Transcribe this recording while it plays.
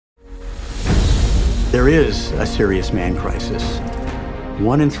There is a serious man crisis.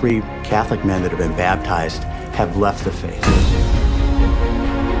 1 in 3 Catholic men that have been baptized have left the faith.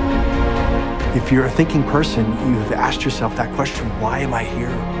 If you're a thinking person, you've asked yourself that question, why am I here?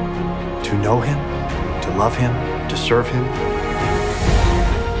 To know him, to love him, to serve him.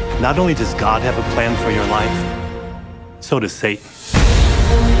 Not only does God have a plan for your life, so does Satan.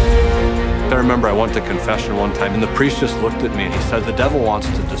 I remember I went to confession one time and the priest just looked at me and he said, the devil wants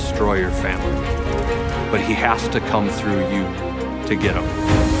to destroy your family, but he has to come through you to get him.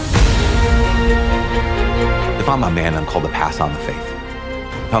 If I'm a man, I'm called to pass on the faith.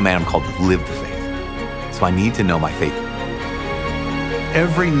 If I'm a man, I'm called to live the faith. So I need to know my faith.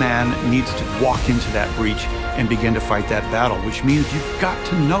 Every man needs to walk into that breach and begin to fight that battle, which means you've got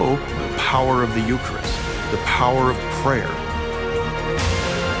to know the power of the Eucharist, the power of prayer.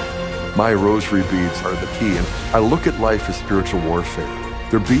 My rosary beads are the key, and I look at life as spiritual warfare.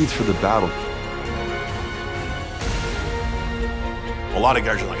 They're beads for the battle. A lot of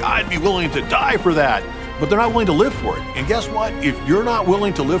guys are like, I'd be willing to die for that, but they're not willing to live for it. And guess what? If you're not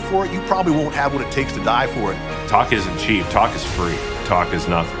willing to live for it, you probably won't have what it takes to die for it. Talk isn't cheap. Talk is free. Talk is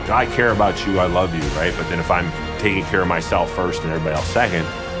nothing. I care about you. I love you, right? But then if I'm taking care of myself first and everybody else second,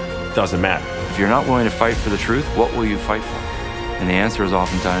 it doesn't matter. If you're not willing to fight for the truth, what will you fight for? And the answer is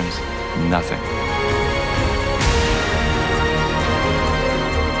oftentimes nothing.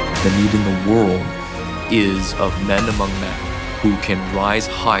 The need in the world is of men among men who can rise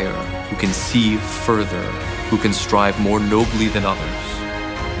higher, who can see further, who can strive more nobly than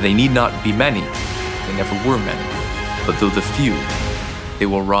others. They need not be many, they never were many, but though the few, they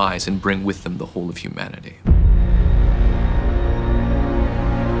will rise and bring with them the whole of humanity.